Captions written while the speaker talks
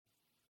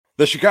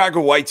The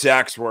Chicago White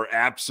Sox were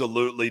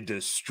absolutely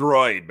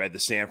destroyed by the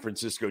San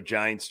Francisco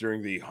Giants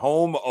during the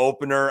home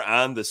opener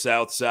on the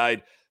South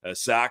Side.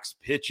 Sox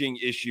pitching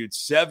issued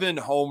 7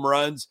 home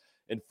runs,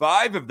 and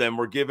 5 of them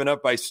were given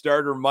up by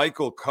starter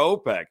Michael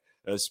Kopech.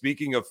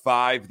 Speaking of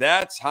 5,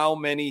 that's how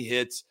many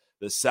hits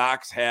the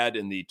Sox had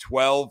in the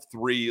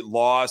 12-3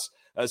 loss.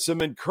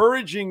 Some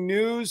encouraging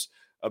news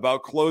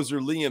about closer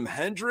Liam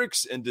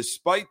Hendricks, and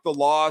despite the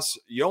loss,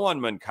 Yohan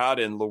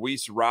Moncada and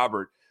Luis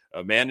Robert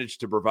managed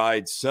to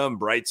provide some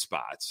bright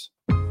spots.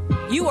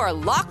 You are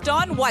Locked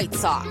On White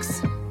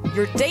Sox,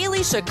 your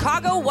daily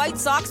Chicago White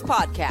Sox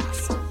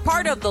podcast.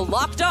 Part of the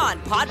Locked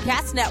On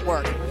Podcast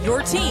Network,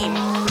 your team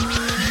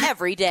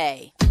every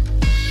day.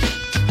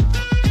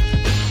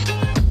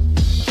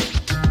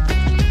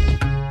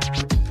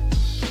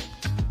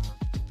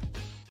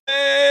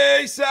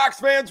 Hey, Sox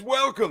fans,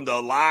 welcome to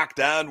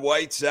Locked On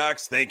White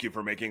Sox. Thank you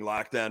for making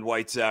Locked On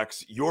White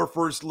Sox your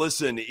first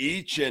listen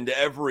each and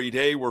every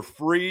day. We're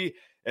free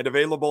and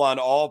available on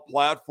all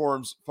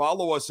platforms.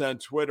 Follow us on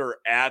Twitter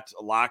at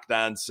Locked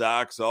On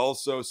Sox.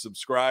 Also,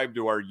 subscribe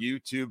to our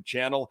YouTube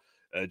channel.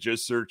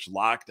 Just search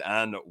Locked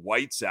On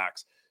White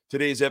Sox.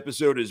 Today's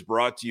episode is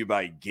brought to you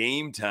by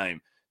Game Time.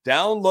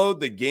 Download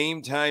the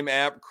Game Time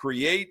app,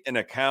 create an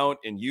account,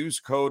 and use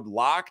code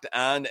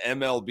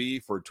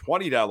LOCKEDONMLB for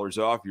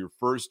 $20 off your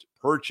first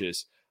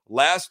purchase.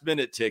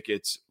 Last-minute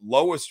tickets,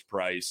 lowest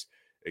price,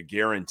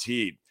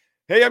 guaranteed.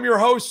 Hey, I'm your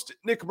host,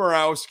 Nick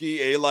Morawski,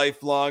 a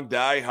lifelong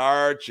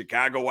diehard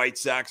Chicago White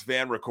Sox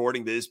fan,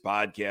 recording this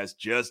podcast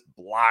just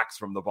blocks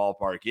from the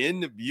ballpark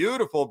in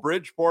beautiful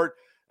Bridgeport.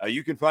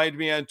 You can find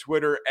me on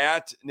Twitter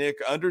at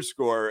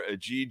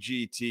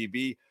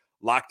Nick_GGTB.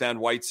 Locked On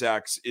White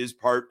Sox is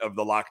part of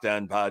the Locked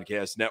On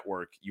Podcast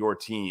Network, your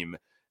team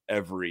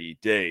every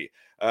day.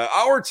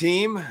 Our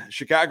team,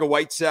 Chicago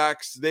White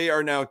Sox, they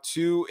are now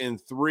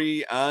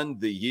 2-3 on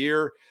the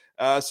year.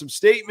 Some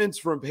statements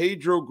from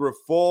Pedro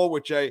Grifol,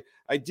 which I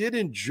did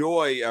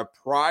enjoy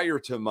prior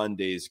to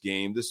Monday's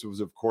game. This was,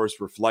 of course,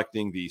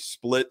 reflecting the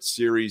split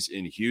series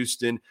in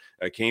Houston.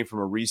 Came from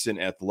a recent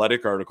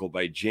Athletic article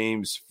by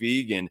James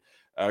Fegan.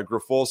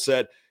 Grifol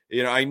said,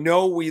 I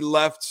know we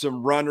left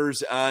some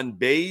runners on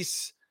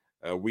base.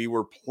 We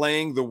were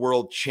playing the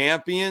world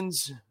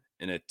champions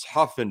in a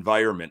tough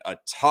environment, a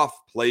tough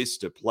place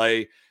to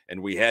play,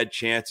 and we had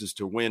chances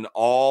to win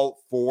all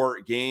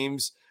 4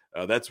 games.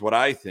 That's what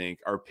I think.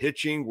 Our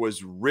pitching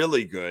was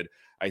really good.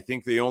 I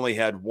think they only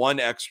had 1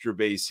 extra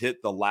base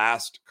hit the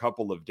last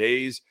couple of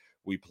days.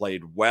 We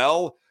played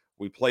well.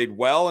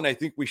 And I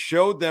think we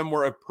showed them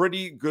we're a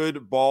pretty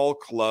good ball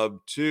club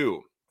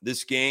too.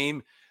 This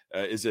game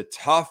is a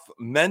tough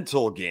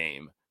mental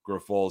game,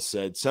 Grifol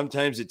said.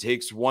 Sometimes it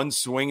takes 1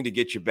 swing to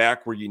get you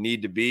back where you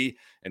need to be,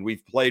 and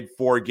we've played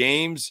 4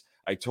 games.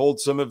 I told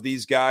some of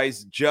these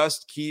guys,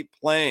 just keep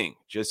playing,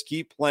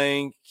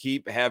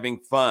 keep having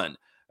fun.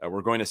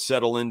 We're going to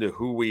settle into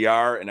who we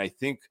are, and I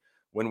think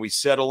when we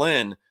settle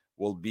in,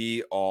 we'll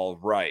be all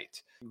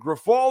right.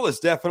 Grifol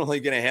is definitely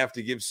going to have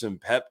to give some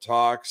pep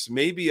talks,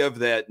 maybe of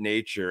that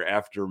nature,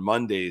 after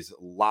Monday's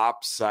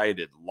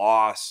lopsided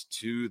loss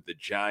to the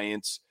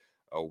Giants.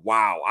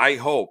 Wow, I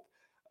hope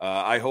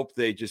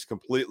they just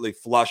completely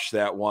flush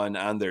that one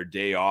on their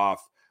day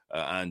off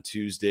on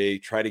Tuesday.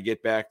 Try to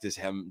get back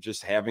to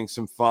just having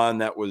some fun.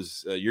 That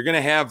was you're going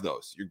to have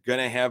those. You're going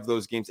to have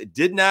those games. I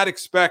did not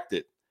expect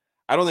it.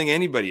 I don't think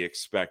anybody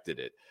expected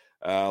it.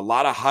 A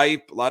lot of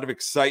hype, a lot of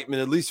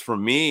excitement, at least for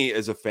me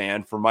as a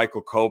fan, for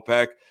Michael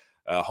Kopech.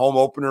 Home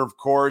opener, of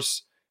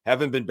course.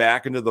 Haven't been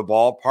back into the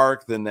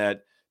ballpark than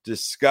that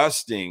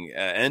disgusting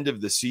end of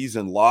the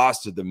season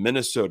loss to the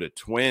Minnesota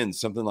Twins,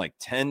 something like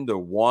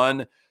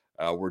 10-1,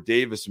 where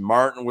Davis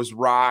Martin was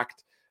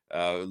rocked.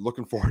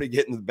 Looking forward to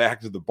getting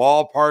back to the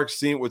ballpark,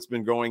 seeing what's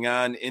been going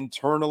on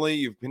internally.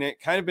 You've been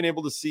kind of been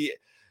able to see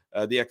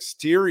the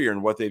exterior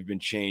and what they've been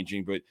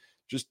changing, but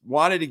just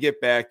wanted to get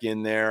back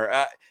in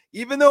there.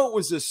 Even though it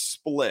was a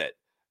split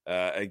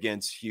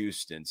against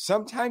Houston,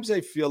 sometimes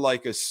I feel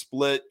like a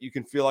split, you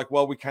can feel like,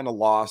 well, we kind of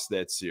lost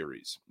that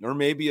series. Or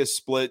maybe a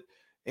split,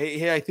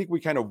 hey, I think we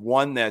kind of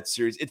won that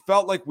series. It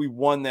felt like we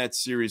won that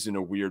series in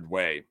a weird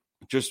way,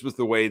 just with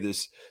the way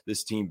this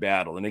team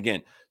battled. And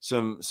again,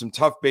 some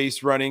tough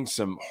base running,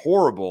 some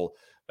horrible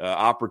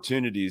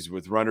opportunities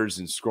with runners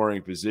in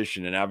scoring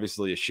position, and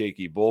obviously a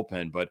shaky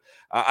bullpen. But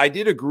I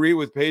did agree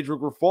with Pedro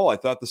Grifol. I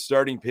thought the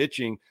starting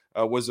pitching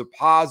was a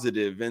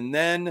positive. And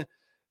then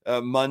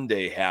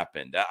Monday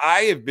happened.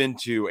 I have been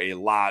to a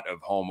lot of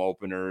home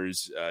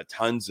openers,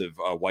 tons of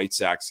White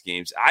Sox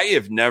games. I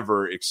have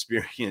never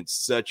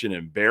experienced such an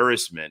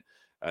embarrassment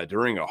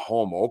during a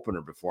home opener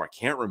before. I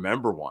can't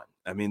remember one.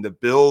 I mean, the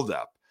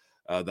buildup,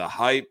 the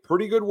hype,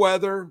 pretty good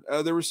weather.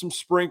 There were some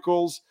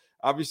sprinkles.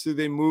 Obviously,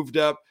 they moved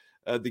up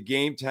the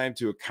game time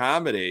to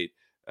accommodate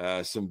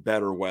some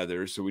better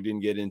weather, so we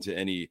didn't get into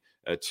any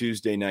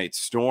Monday night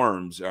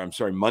storms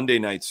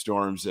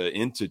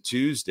into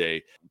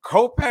Tuesday.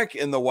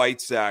 Kopech and the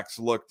White Sox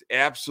looked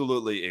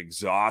absolutely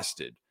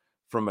exhausted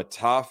from a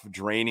tough,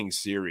 draining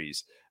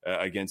series.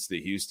 against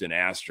the Houston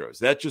Astros.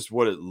 That's just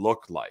what it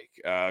looked like.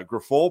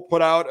 Grifol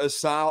put out a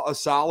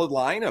solid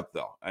lineup,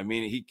 though. I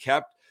mean, he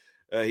kept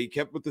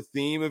with the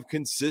theme of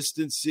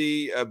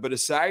consistency, but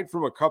aside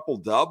from a couple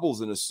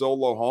doubles and a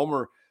solo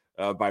homer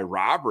by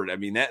Robert, I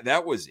mean,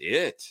 that was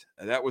it.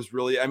 That was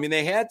really, I mean,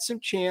 they had some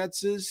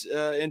chances,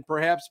 and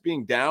perhaps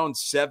being down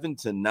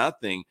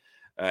 7-0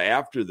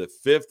 after the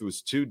fifth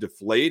was too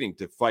deflating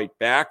to fight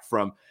back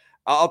from.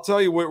 I'll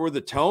tell you where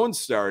the tone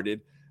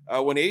started.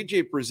 When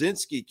A.J.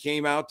 Brzezinski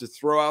came out to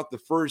throw out the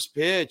first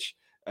pitch,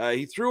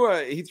 he threw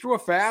a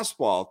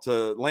fastball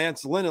to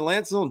Lance Lynn, and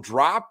Lance Lynn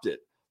dropped it,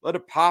 let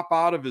it pop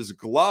out of his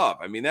glove.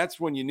 I mean, that's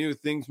when you knew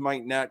things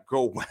might not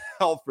go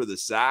well for the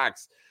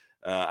Sox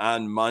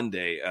on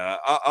Monday.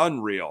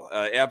 Unreal,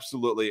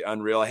 absolutely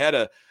unreal. I had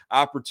an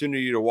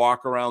opportunity to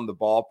walk around the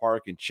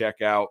ballpark and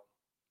check out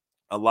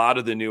a lot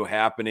of the new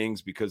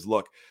happenings because,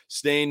 look,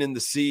 staying in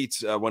the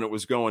seats when it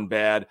was going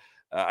bad,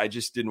 I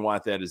just didn't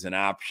want that as an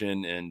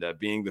option. And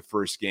being the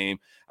first game,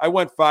 I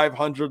went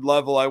 500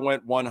 level. I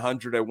went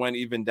 100. I went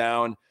even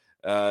down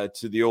to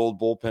the old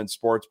bullpen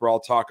sports bar. I'll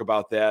talk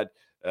about that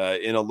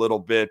in a little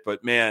bit.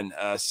 But, man,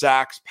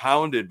 Sox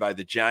pounded by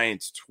the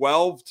Giants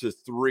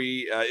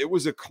 12-3. It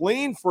was a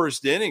clean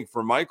first inning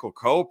for Michael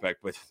Kopech,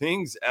 but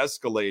things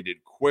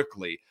escalated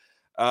quickly.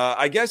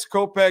 I guess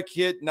Kopech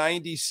hit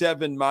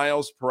 97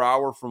 miles per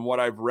hour from what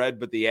I've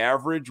read, but the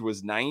average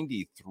was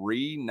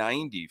 93,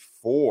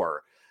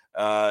 94.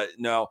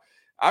 No,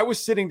 I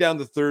was sitting down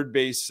the third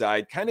base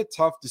side, kind of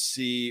tough to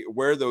see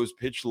where those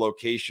pitch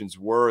locations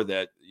were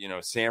that,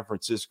 San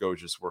Francisco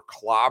just were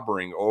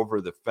clobbering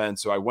over the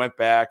fence. So I went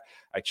back,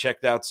 I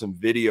checked out some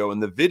video,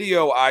 and the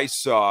video I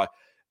saw,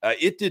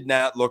 it did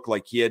not look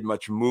like he had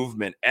much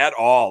movement at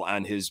all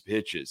on his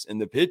pitches. And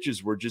the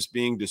pitches were just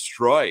being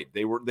destroyed.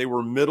 They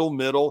were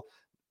middle,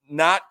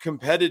 not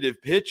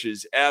competitive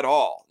pitches at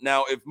all.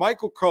 Now, if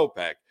Michael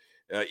Kopech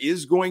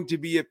is going to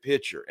be a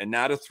pitcher and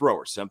not a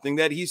thrower, something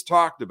that he's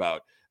talked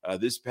about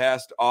this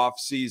past off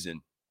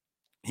season,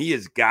 he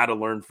has got to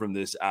learn from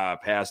this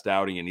past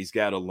outing, and he's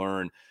got to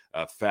learn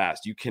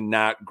fast. You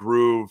cannot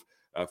groove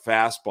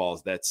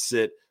fastballs that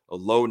sit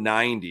low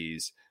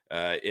 90s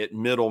at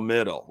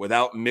middle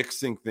without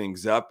mixing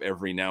things up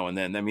every now and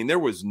then. I mean, there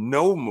was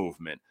no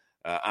movement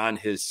on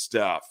his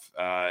stuff.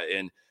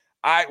 And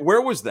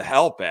where was the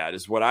help at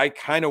is what I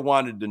kind of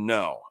wanted to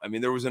know. I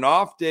mean, there was an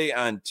off day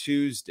on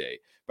Tuesday.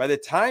 By the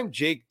time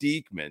Jake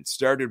Diekman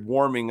started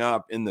warming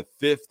up in the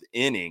fifth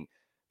inning,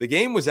 the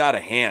game was out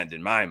of hand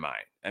in my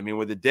mind. I mean,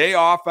 with a day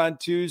off on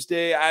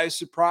Tuesday, I was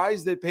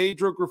surprised that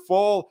Pedro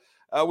Grifol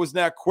was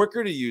not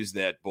quicker to use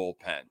that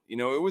bullpen.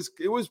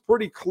 It was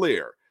pretty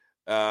clear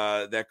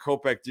that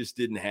Kopech just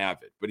didn't have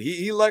it. But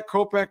he let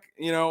Kopech,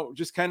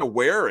 just kind of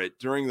wear it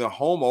during the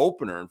home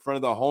opener in front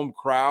of the home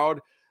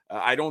crowd.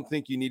 I don't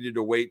think you needed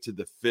to wait to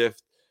the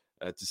fifth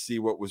to see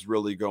what was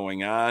really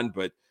going on.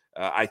 But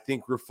I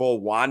think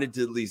Grifol wanted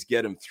to at least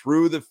get him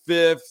through the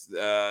fifth,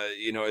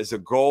 as a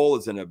goal,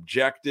 as an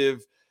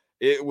objective.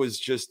 It was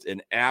just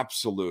an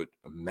absolute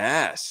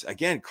mess.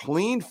 Again,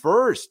 clean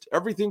first.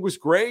 Everything was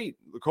great.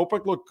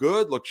 Kopech looked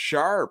good, looked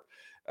sharp,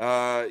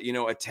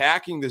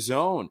 attacking the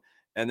zone.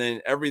 And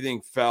then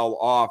everything fell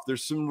off.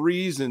 There's some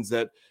reasons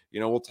that,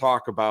 we'll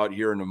talk about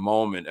here in a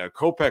moment.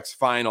 Kopech's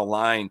final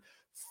line,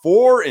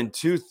 4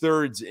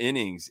 2/3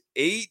 innings,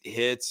 8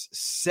 hits,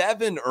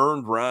 7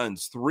 earned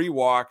runs, 3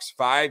 walks,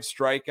 5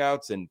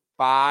 strikeouts, and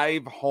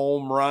 5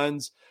 home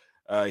runs.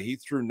 He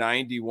threw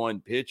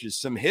 91 pitches.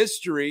 Some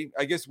history.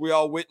 I guess we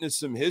all witnessed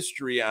some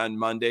history on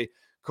Monday.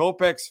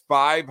 Kopech's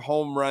 5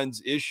 home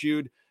runs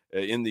issued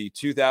in the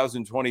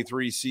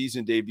 2023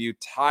 season debut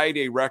tied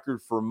a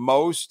record for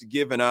most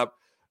given up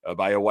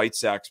by a White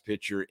Sox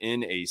pitcher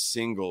in a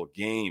single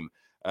game.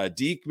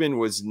 Diekman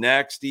was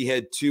next. He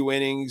had 2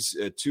 innings,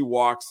 2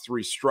 walks,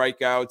 3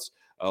 strikeouts.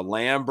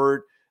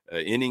 Lambert,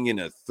 inning in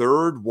a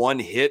third, 1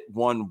 hit,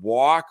 1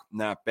 walk.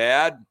 Not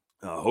bad.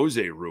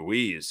 Jose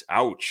Ruiz,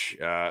 ouch.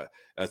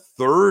 A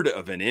third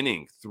of an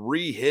inning,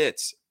 3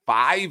 hits,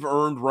 5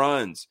 earned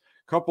runs,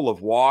 couple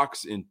of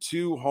walks, and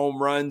 2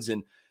 home runs.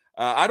 And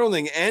I don't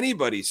think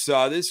anybody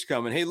saw this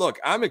coming. Hey, look,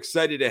 I'm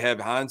excited to have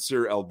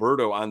Hanser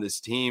Alberto on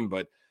this team,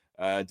 but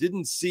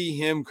didn't see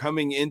him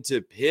coming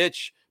into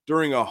pitch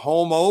during a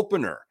home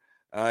opener.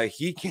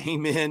 He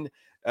came in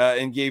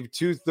and gave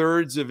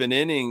 2/3 of an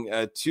inning,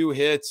 2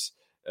 hits,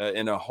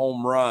 and a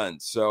home run.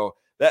 So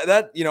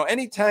that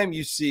anytime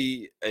you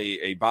see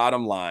a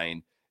bottom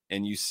line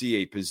and you see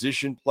a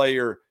position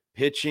player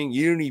pitching,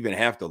 you don't even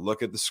have to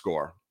look at the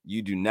score.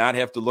 You do not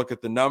have to look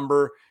at the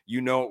number.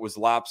 It was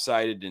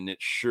lopsided, and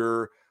it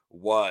sure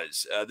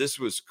was. This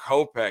was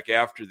Kopech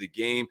after the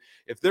game.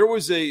 If there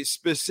was a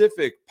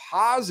specific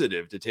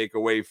positive to take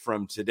away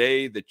from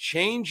today, the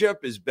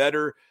changeup is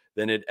better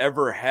than it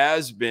ever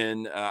has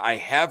been. I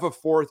have a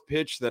 4th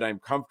pitch that I'm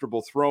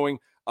comfortable throwing.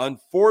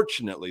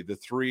 Unfortunately, the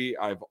 3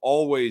 I've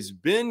always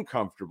been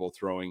comfortable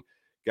throwing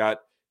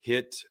got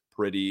hit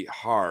pretty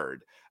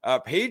hard.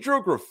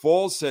 Pedro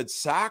Grifol said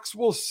Sox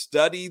will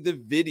study the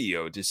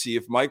video to see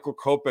if Michael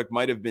Kopech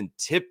might have been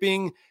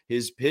tipping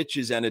his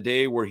pitches on a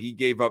day where he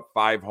gave up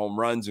 5 home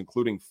runs,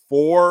 including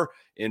 4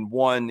 in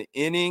 1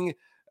 inning.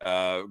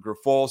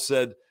 Grifol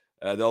said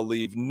they'll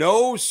leave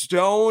no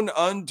stone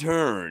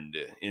unturned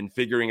in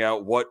figuring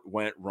out what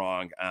went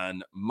wrong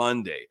on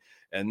Monday.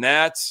 And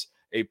that's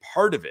a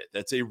part of it.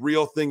 That's a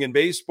real thing in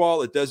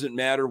baseball. It doesn't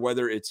matter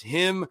whether it's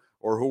him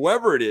or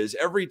whoever it is.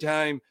 Every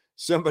time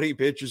somebody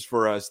pitches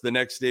for us, the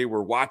next day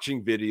we're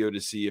watching video to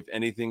see if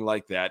anything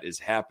like that is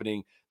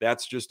happening.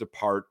 That's just a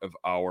part of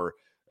our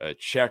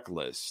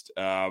checklist.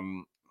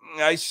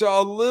 I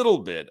saw a little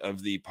bit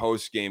of the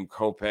post-game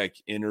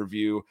Kopech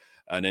interview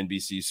on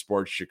NBC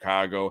Sports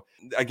Chicago.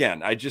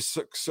 Again, I just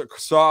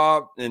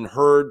saw and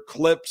heard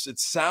clips. It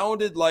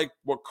sounded like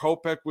what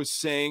Kopech was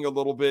saying a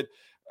little bit.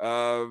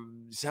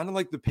 Sounded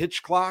like the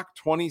pitch clock,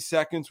 20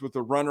 seconds with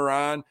the runner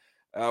on,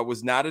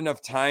 was not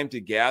enough time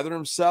to gather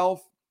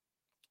himself.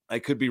 I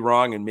could be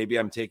wrong, and maybe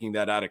I'm taking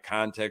that out of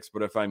context,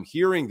 but if I'm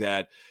hearing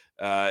that,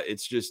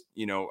 it's just,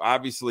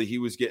 obviously he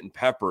was getting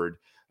peppered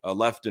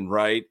left and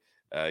right,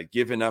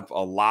 giving up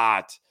a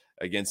lot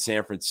against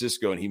San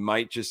Francisco, and he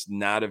might just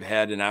not have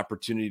had an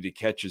opportunity to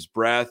catch his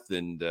breath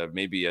and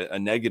maybe a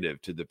negative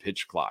to the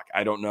pitch clock.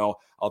 I don't know.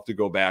 I'll have to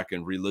go back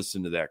and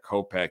re-listen to that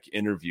Kopech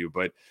interview,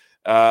 but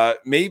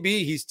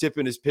maybe he's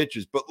tipping his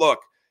pitches. But look,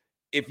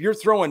 if you're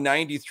throwing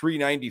 93,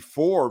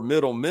 94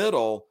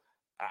 middle,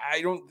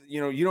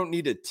 you don't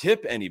need to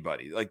tip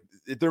anybody. Like,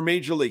 they're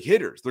major league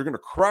hitters. They're going to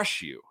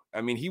crush you. I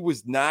mean, he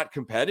was not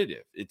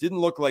competitive. It didn't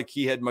look like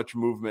he had much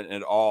movement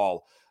at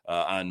all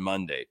on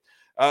Monday.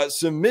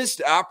 Some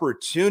missed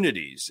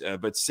opportunities,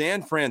 but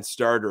San Fran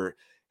starter,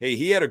 hey,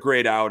 he had a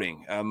great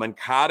outing.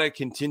 Moncada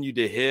continued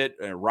to hit.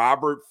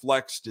 Robert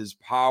flexed his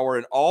power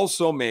and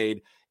also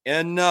made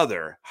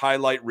another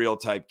highlight reel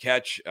type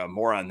catch.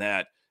 More on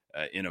that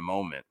in a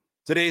moment.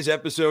 Today's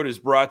episode is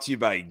brought to you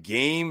by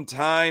Game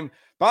Time.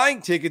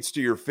 Buying tickets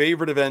to your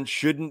favorite event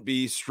shouldn't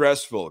be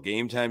stressful.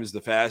 Game Time is the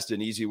fast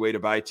and easy way to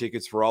buy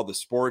tickets for all the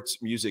sports,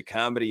 music,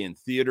 comedy, and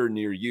theater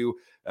near you.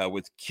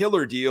 With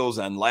killer deals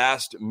on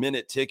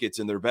last-minute tickets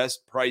and their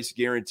best price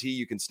guarantee,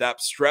 you can stop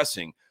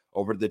stressing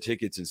over the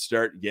tickets and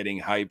start getting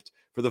hyped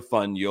for the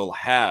fun you'll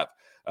have.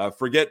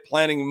 Forget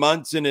planning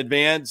months in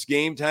advance.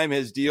 Game Time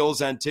has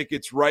deals on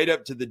tickets right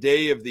up to the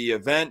day of the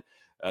event.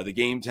 The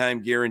Game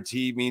Time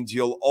guarantee means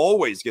you'll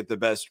always get the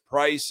best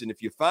price. And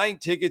if you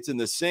find tickets in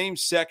the same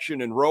section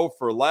and row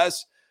for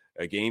less,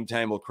 Game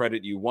Time will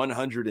credit you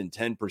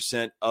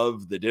 110%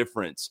 of the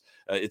difference.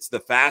 It's the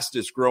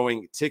fastest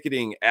growing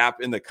ticketing app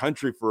in the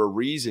country for a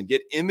reason.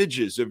 Get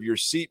images of your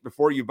seat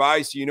before you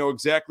buy so you know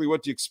exactly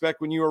what to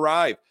expect when you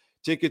arrive.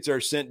 Tickets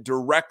are sent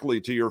directly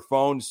to your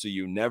phone so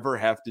you never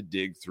have to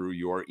dig through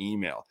your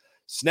email.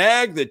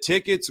 Snag the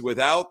tickets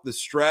without the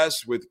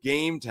stress with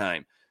Game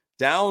Time.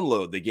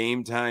 Download the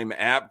Game Time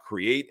app,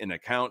 create an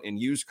account, and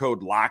use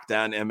code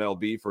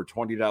LOCKEDONMLB for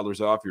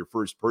 $20 off your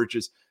first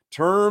purchase.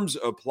 Terms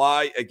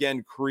apply.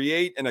 Again,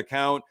 create an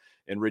account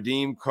and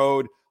redeem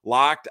code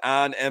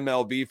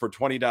LOCKEDONMLB for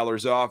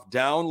 $20 off.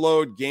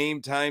 Download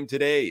Game Time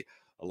today.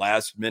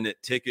 Last-minute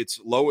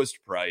tickets,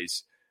 lowest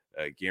price,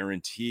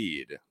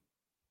 guaranteed.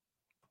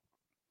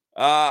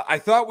 I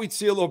thought we'd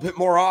see a little bit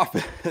more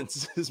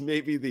offense is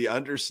maybe the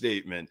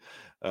understatement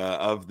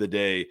of the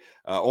day.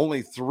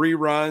 Only 3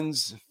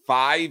 runs,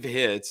 5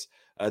 hits,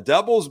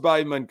 doubles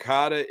by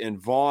Moncada and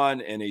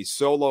Vaughn, and a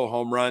solo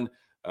home run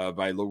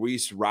by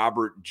Luis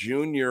Robert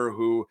Jr.,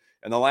 who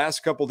in the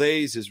last couple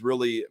days has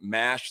really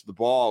mashed the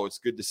ball. It's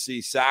good to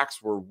see.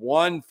 Sox were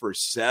 1 for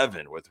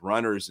 7 with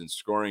runners in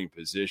scoring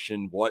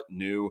position. What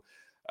new?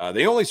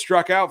 They only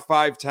struck out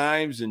 5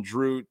 times and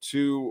drew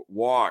 2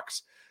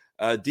 walks.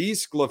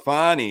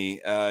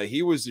 DeSclafani,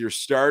 he was your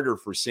starter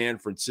for San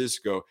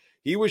Francisco.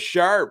 He was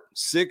sharp,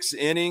 6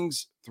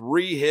 innings,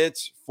 3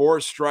 hits, 4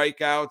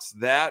 strikeouts.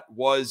 That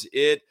was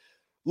it.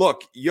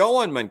 Look,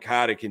 Yohan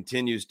Moncada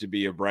continues to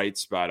be a bright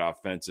spot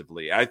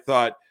offensively. I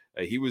thought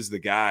he was the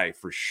guy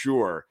for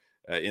sure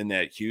in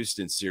that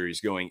Houston series,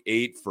 going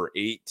 8 for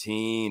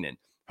 18 and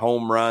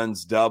home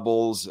runs,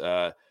 doubles.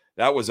 That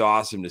was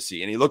awesome to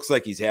see. And he looks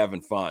like he's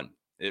having fun.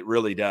 It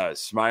really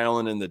does.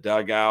 Smiling in the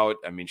dugout.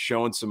 I mean,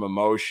 showing some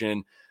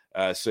emotion.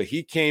 So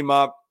he came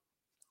up.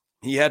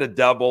 He had a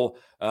double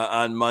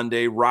on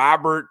Monday.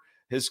 Robert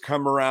has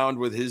come around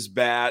with his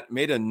bat,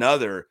 made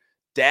another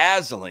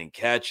dazzling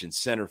catch in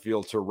center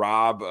field to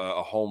rob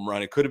a home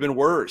run. It could have been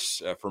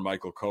worse for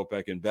Michael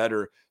Kopech and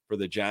better for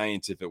the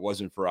Giants if it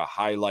wasn't for a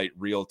highlight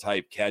reel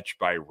type catch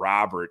by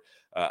Robert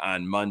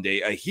on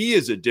Monday. He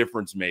is a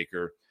difference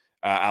maker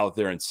out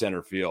there in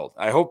center field.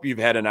 I hope you've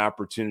had an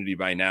opportunity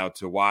by now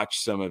to watch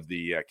some of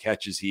the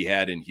catches he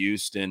had in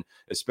Houston,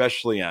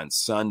 especially on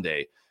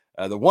Sunday.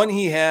 The one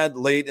he had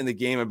late in the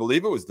game, I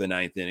believe it was the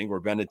 9th inning, where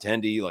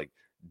Benintendi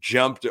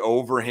jumped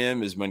over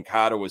him as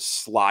Moncada was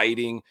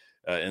sliding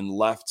in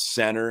left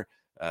center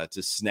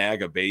to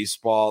snag a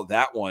baseball.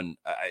 That one,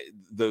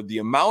 the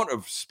amount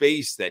of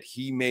space that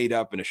he made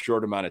up in a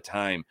short amount of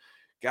time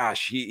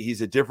gosh,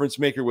 he's a difference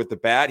maker with the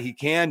bat. He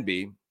can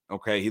be.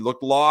 Okay, he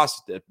looked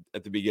lost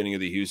at the beginning of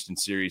the Houston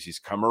series. He's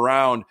come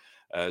around.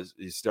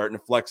 He's starting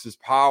to flex his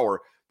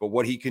power. But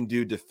what he can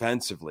do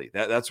defensively,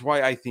 that's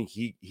why I think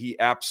he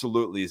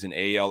absolutely is an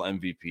AL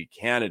MVP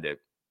candidate.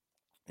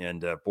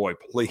 And boy,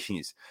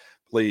 please.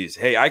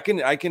 Hey, I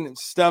can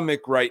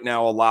stomach right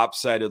now a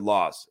lopsided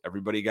loss.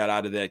 Everybody got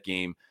out of that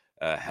game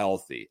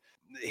healthy.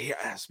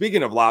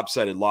 Speaking of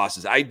lopsided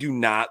losses, I do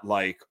not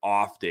like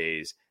off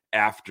days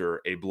after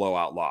a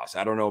blowout loss.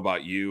 I don't know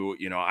about you.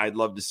 I'd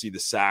love to see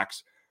the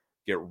Sox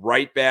get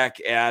right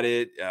back at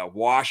it,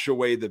 wash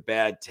away the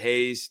bad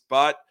taste.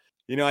 But,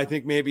 I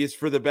think maybe it's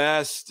for the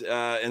best.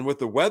 And with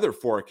the weather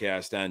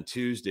forecast on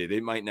Tuesday, they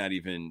might not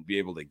even be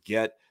able to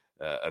get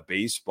a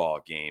baseball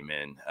game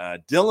in.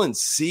 Dylan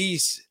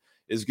Cease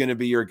is going to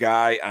be your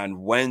guy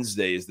on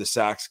Wednesday as the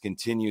Sox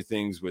continue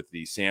things with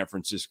the San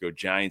Francisco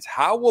Giants.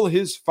 How will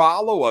his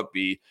follow-up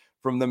be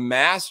from the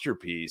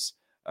masterpiece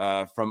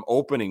from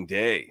opening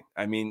day?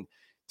 I mean,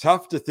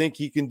 tough to think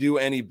he can do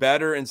any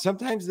better, and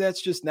sometimes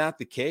that's just not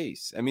the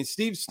case. I mean,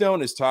 Steve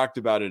Stone has talked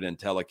about it in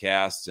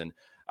telecasts, and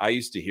I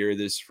used to hear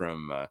this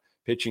from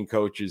pitching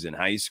coaches in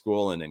high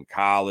school and in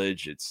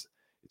college. It's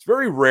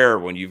very rare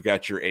when you've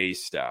got your A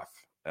stuff.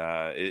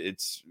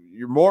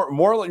 You're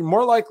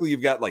more likely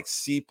you've got like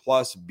C+,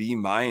 B-,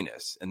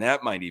 and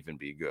that might even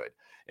be good.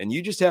 And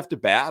you just have to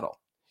battle.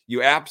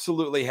 You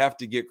absolutely have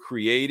to get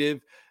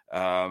creative.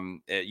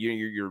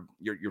 You're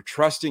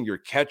trusting your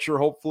catcher,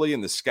 hopefully, in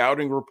the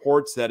scouting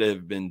reports that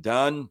have been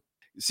done.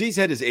 Cease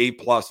had his A++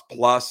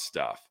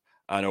 stuff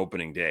on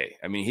opening day.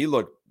 I mean, he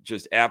looked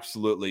just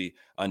absolutely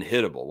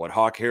unhittable. What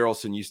Hawk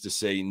Harrelson used to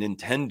say,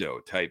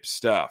 Nintendo type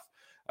stuff.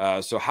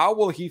 So how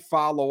will he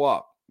follow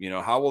up?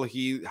 How will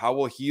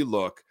he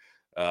look,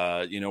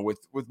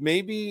 with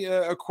maybe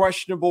a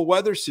questionable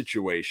weather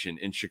situation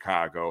in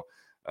Chicago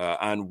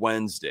on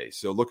Wednesday.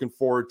 So looking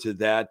forward to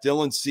that.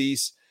 Dylan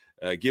Cease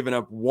giving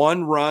up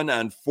 1 run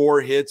on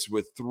 4 hits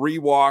with 3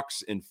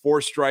 walks and 4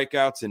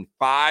 strikeouts in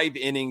 5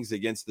 innings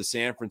against the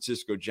San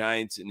Francisco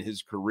Giants in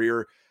his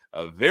career.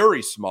 A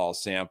very small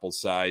sample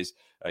size.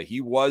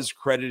 He was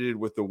credited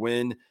with the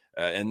win.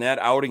 And that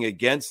outing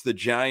against the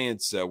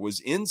Giants was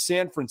in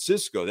San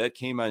Francisco. That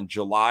came on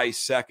July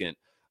 2nd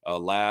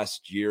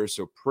last year,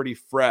 so pretty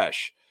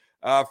fresh.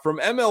 From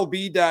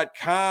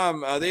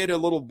MLB.com, they had a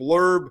little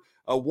blurb,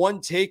 one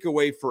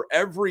takeaway for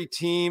every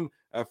team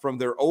from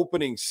their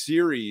opening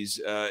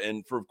series.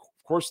 And for, of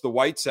course, the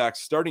White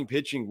Sox, starting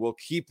pitching will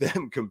keep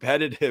them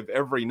competitive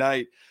every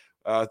night.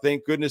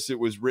 Thank goodness it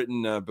was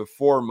written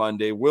before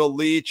Monday. Will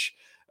Leach,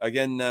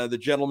 again, the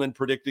gentleman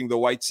predicting the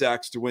White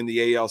Sox to win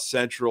the AL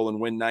Central and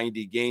win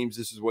 90 games.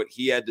 This is what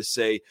he had to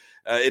say.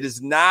 It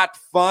is not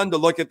fun to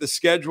look at the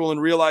schedule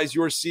and realize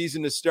your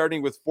season is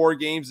starting with 4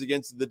 games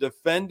against the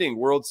defending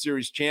World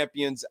Series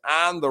champions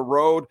on the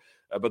road.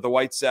 But the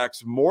White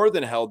Sox more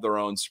than held their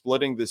own,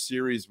 splitting the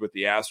series with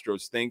the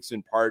Astros, thanks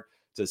in part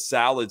to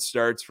solid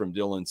starts from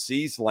Dylan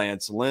Cease,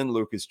 Lance Lynn,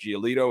 Lucas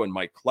Giolito, and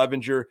Mike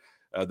Clevenger.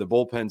 The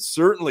bullpen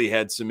certainly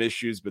had some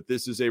issues, but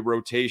this is a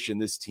rotation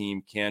this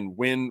team can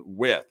win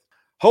with.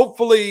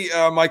 Hopefully,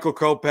 Michael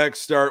Kopech's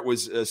start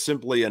was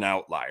simply an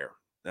outlier.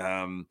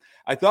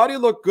 I thought he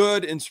looked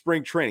good in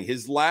spring training.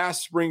 His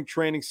last spring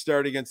training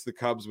start against the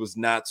Cubs was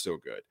not so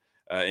good,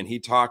 and he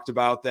talked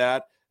about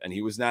that, and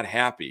he was not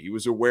happy. He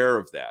was aware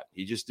of that.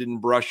 He just didn't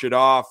brush it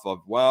off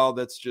of, well,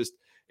 that's just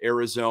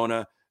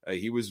Arizona.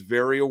 He was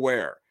very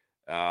aware.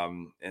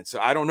 And so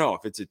I don't know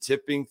if it's a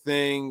tipping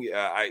thing.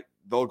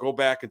 They'll go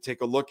back and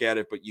take a look at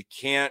it, but you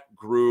can't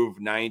groove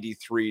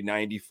 93,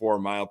 94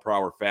 mile per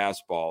hour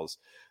fastballs,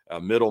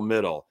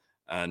 middle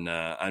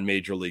on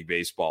Major League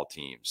Baseball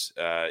teams.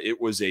 It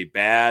was a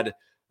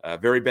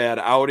very bad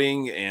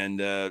outing.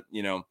 And,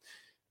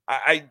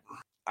 I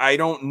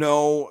don't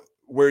know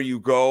where you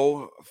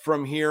go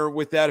from here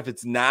with that. If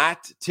it's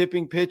not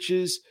tipping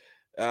pitches,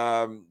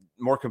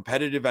 more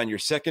competitive on your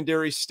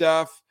secondary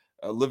stuff,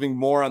 living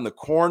more on the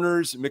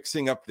corners,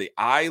 mixing up the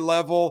eye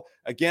level.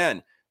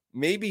 Again,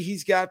 maybe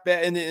he's got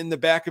in the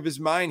back of his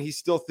mind, he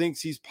still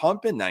thinks he's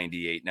pumping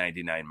 98,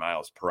 99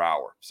 miles per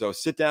hour. So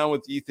sit down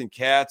with Ethan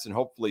Katz and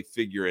hopefully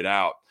figure it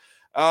out.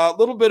 A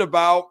little bit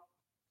about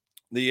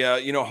the,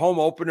 home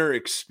opener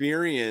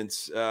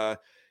experience.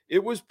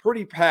 It was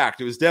pretty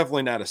packed. It was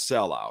definitely not a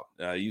sellout.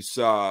 You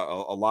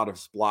saw a lot of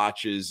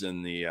splotches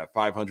in the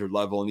 500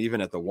 level and even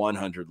at the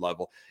 100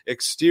 level.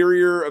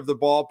 Exterior of the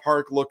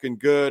ballpark looking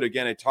good.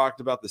 Again, I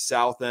talked about the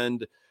south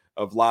end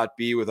of Lot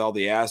B with all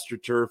the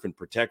AstroTurf and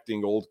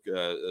protecting old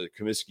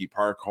Comiskey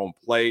Park home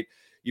plate.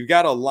 You've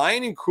got a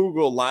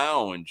Leinenkugel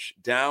lounge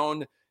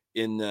down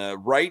in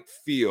right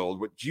field,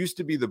 what used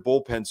to be the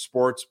bullpen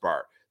sports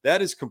bar.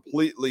 That is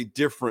completely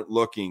different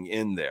looking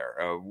in there,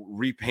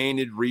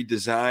 repainted,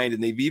 redesigned,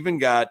 and they've even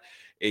got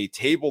a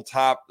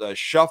tabletop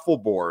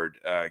shuffleboard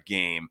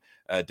game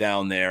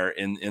down there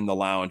in the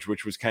lounge,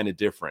 which was kind of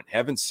different.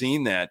 Haven't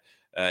seen that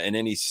in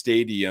any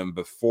stadium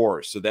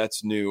before, so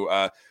that's new.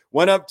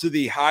 Went up to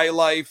the High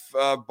Life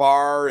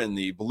bar and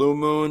the Blue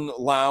Moon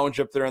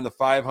Lounge up there on the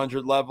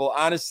 500 level.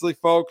 Honestly,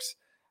 folks,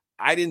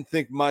 I didn't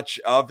think much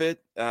of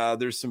it.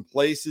 There's some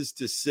places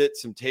to sit,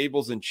 some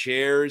tables and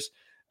chairs,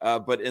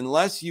 but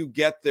unless you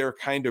get there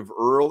kind of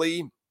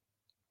early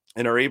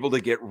and are able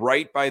to get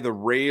right by the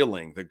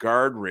railing, the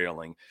guard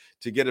railing,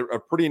 to get a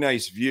pretty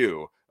nice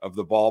view of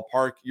the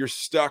ballpark, you're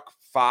stuck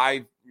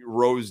 5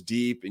 rows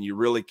deep and you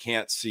really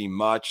can't see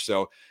much.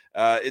 So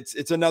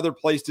it's another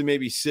place to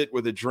maybe sit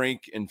with a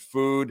drink and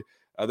food.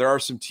 There are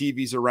some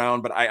TVs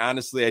around, but I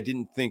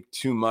didn't think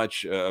too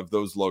much of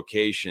those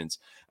locations.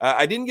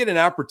 I didn't get an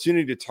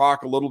opportunity to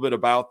talk a little bit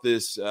about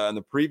this in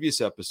the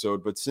previous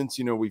episode, but since,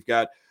 we've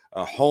got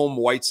home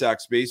White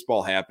Sox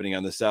baseball happening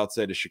on the south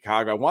side of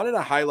Chicago, I wanted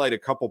to highlight a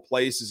couple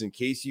places in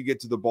case you get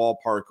to the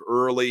ballpark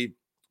early.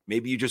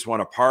 Maybe you just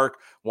want to park,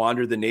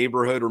 wander the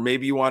neighborhood, or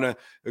maybe you want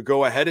to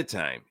go ahead of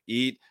time,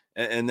 eat,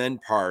 and then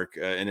park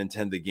and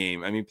attend the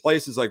game. I mean,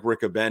 places like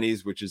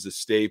Riccobenni's, which is a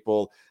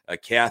staple.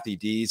 Kathy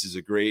D's is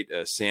a great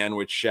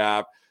sandwich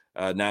shop,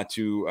 not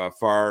too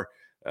far.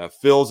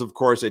 Phil's, of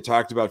course, I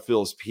talked about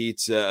Phil's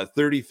Pizza.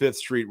 35th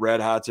Street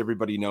Red Hots,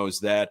 everybody knows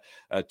that.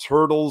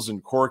 Turtles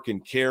and Cork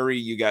and Carry.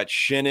 You got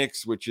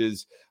Shinnick's, which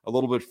is a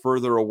little bit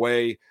further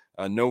away.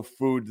 No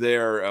food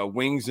there.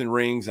 Wings and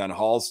Rings on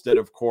Halstead,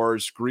 of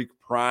course. Greek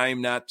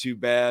Prime, not too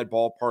bad.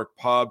 Ballpark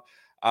Pub.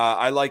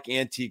 I like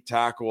Antique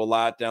Taco a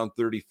lot down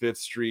 35th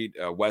Street,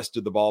 west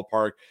of the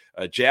ballpark.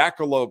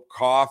 Jackalope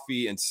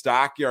Coffee and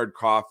Stockyard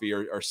Coffee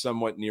are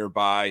somewhat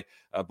nearby.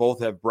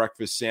 Both have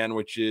breakfast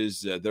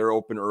sandwiches. They're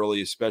open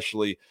early,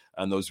 especially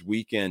on those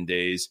weekend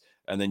days.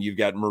 And then you've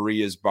got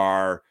Maria's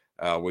Bar,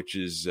 which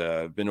has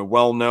been a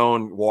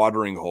well-known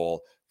watering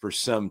hole for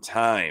some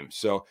time.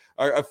 So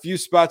a few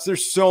spots.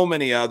 There's so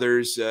many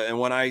others. And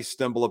when I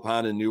stumble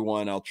upon a new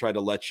one, I'll try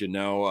to let you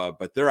know.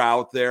 But they're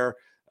out there.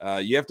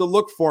 You have to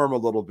look for them a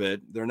little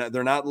bit.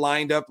 They're not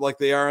lined up like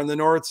they are on the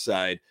north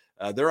side.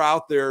 They're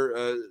out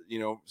there,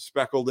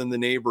 speckled in the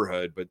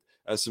neighborhood, but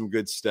some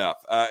good stuff.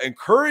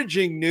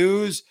 Encouraging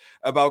news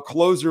about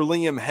closer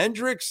Liam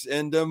Hendriks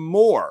and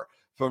more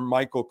from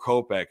Michael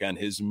Kopech on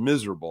his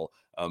miserable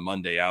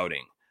Monday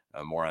outing.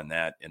 More on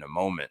that in a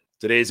moment.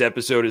 Today's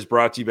episode is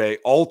brought to you by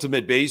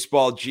Ultimate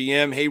Baseball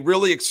GM. Hey,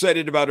 really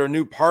excited about our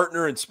new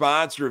partner and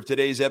sponsor of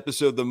today's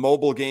episode, the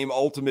mobile game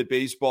Ultimate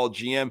Baseball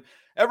GM.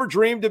 Ever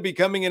dreamed of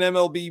becoming an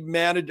MLB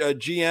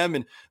GM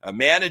and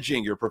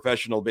managing your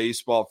professional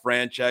baseball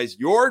franchise?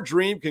 Your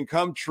dream can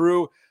come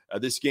true.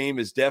 This game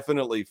is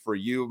definitely for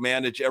you.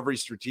 Manage every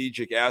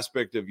strategic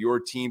aspect of your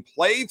team.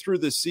 Play through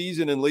the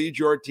season and lead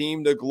your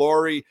team to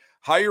glory.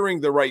 Hiring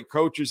the right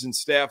coaches and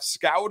staff,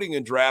 scouting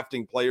and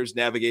drafting players,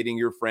 navigating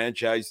your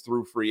franchise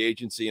through free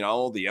agency and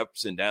all the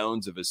ups and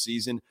downs of a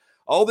season.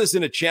 All this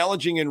in a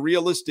challenging and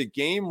realistic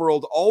game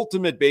world.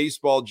 Ultimate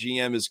Baseball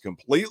GM is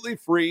completely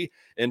free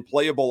and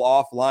playable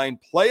offline.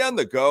 Play on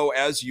the go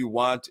as you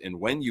want and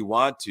when you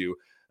want to.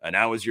 And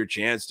now is your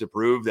chance to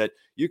prove that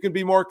you can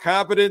be more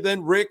competent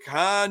than Rick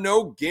Hahn.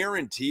 No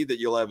guarantee that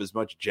you'll have as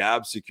much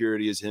job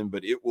security as him,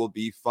 but it will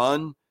be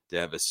fun to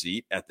have a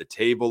seat at the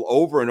table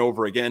over and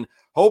over again.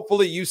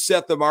 Hopefully you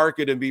set the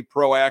market and be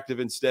proactive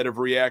instead of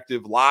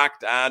reactive.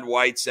 Locked On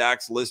White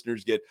Sox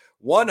listeners get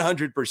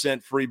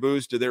 100% free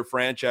boost to their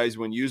franchise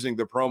when using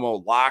the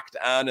promo Locked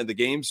On in the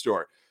game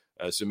store.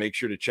 So make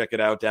sure to check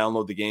it out.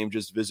 Download the game.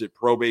 Just visit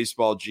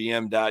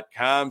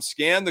probaseballgm.com.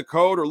 Scan the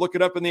code or look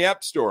it up in the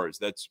app stores.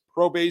 That's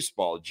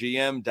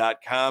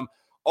probaseballgm.com.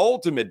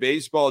 Ultimate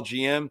Baseball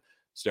GM.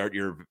 Start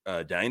your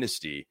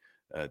dynasty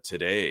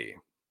today.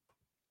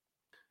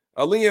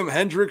 Liam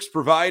Hendriks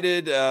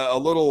provided a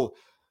little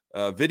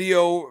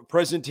video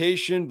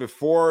presentation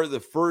before the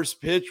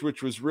first pitch,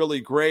 which was really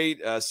great.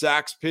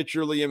 Sox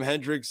pitcher Liam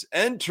Hendriks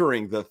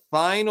entering the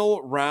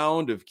final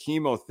round of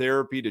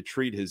chemotherapy to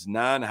treat his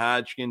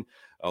non-Hodgkin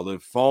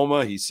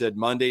lymphoma. He said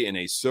Monday in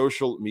a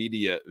social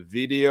media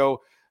video,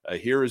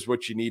 here is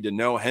what you need to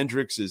know.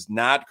 Hendriks is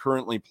not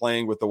currently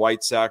playing with the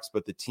White Sox,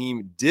 but the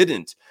team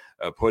didn't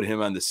put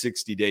him on the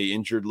 60-day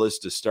injured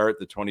list to start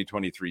the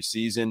 2023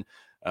 season.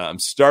 I'm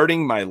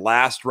starting my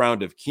last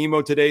round of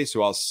chemo today,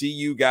 so I'll see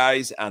you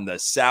guys on the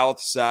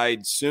south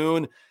side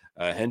soon.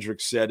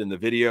 Hendriks said in the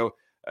video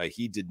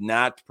he did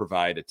not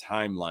provide a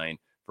timeline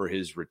for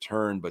his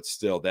return, but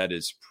still, that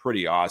is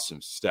pretty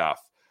awesome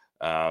stuff.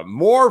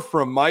 More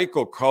from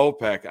Michael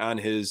Kopech on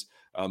his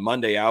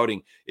Monday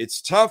outing.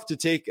 It's tough to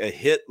take a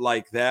hit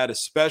like that,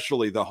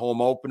 especially the home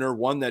opener,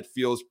 one that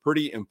feels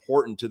pretty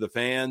important to the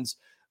fans,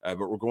 but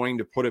we're going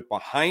to put it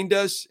behind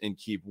us and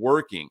keep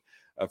working.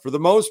 For the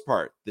most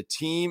part, the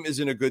team is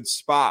in a good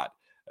spot.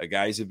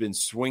 Guys have been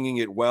swinging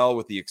it well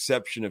with the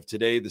exception of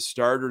today. The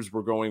starters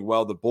were going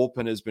well. The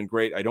bullpen has been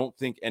great. I don't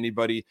think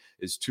anybody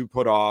is too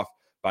put off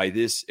by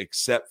this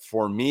except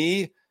for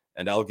me,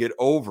 and I'll get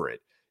over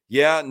it.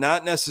 Yeah,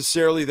 not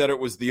necessarily that it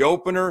was the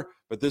opener,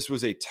 but this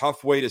was a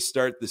tough way to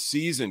start the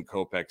season,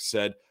 Kopech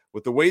said.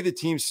 With the way the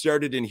team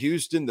started in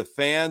Houston, the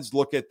fans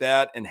look at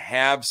that and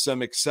have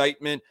some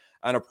excitement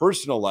on a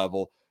personal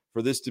level.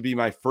 For this to be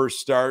my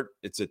first start,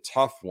 it's a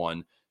tough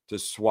one to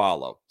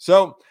swallow.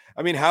 So,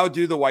 I mean, how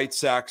do the White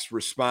Sox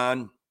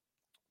respond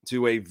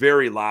to a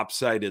very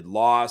lopsided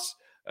loss?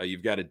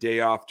 You've got a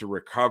day off to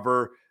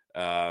recover.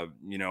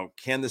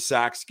 Can the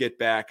Sox get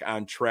back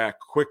on track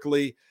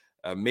quickly?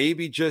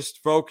 Maybe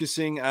just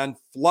focusing on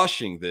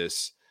flushing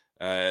this,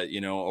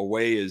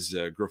 away, as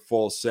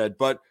Grifol said.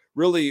 But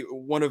really,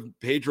 one of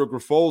Pedro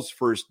Grifol's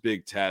first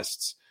big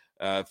tests,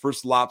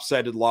 first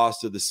lopsided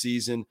loss of the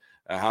season.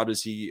 How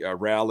does he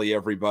rally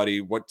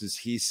everybody? What does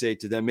he say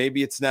to them?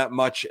 Maybe it's not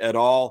much at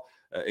all.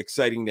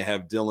 Exciting to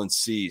have Dylan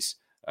Cease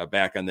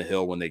back on the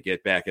hill when they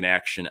get back in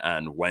action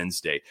on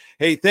Wednesday.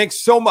 Hey, thanks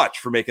so much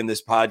for making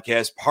this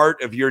podcast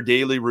part of your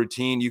daily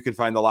routine. You can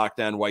find the Locked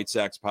On White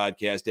Sox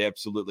podcast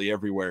absolutely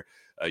everywhere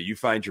you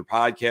find your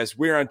podcast.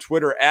 We're on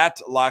Twitter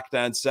at Locked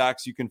On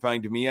Sox. You can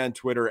find me on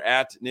Twitter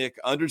at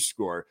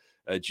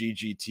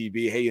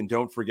Nick_GGTV. Hey, and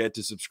don't forget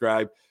to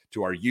subscribe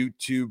to our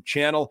YouTube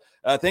channel.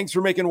 Thanks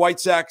for making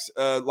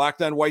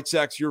Locked On White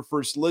Sox your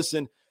first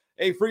listen.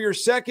 Hey, for your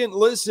second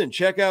listen,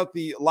 check out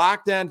the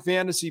Locked On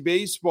Fantasy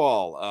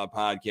Baseball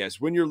podcast.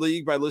 Win your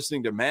league by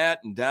listening to Matt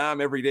and Dom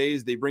every day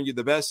as they bring you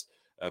the best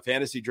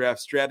fantasy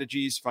draft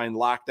strategies. Find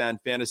Locked On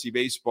Fantasy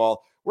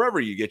Baseball wherever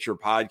you get your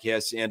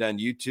podcasts and on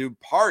YouTube,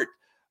 part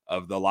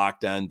of the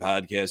Locked On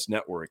Podcast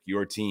Network,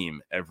 your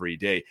team every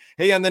day.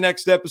 Hey, on the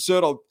next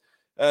episode, I'll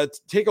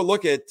take a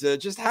look at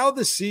just how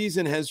the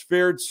season has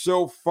fared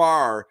so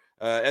far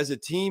as a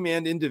team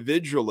and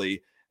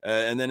individually,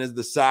 and then as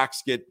the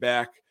Sox get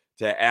back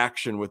to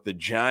action with the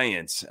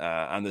Giants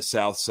on the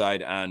South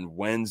Side on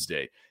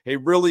Wednesday. Hey,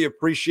 really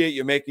appreciate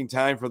you making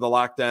time for the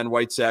Locked On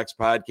White Sox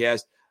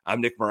podcast. I'm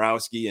Nick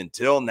Morawski.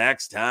 Until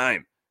next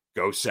time,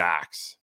 go Sox.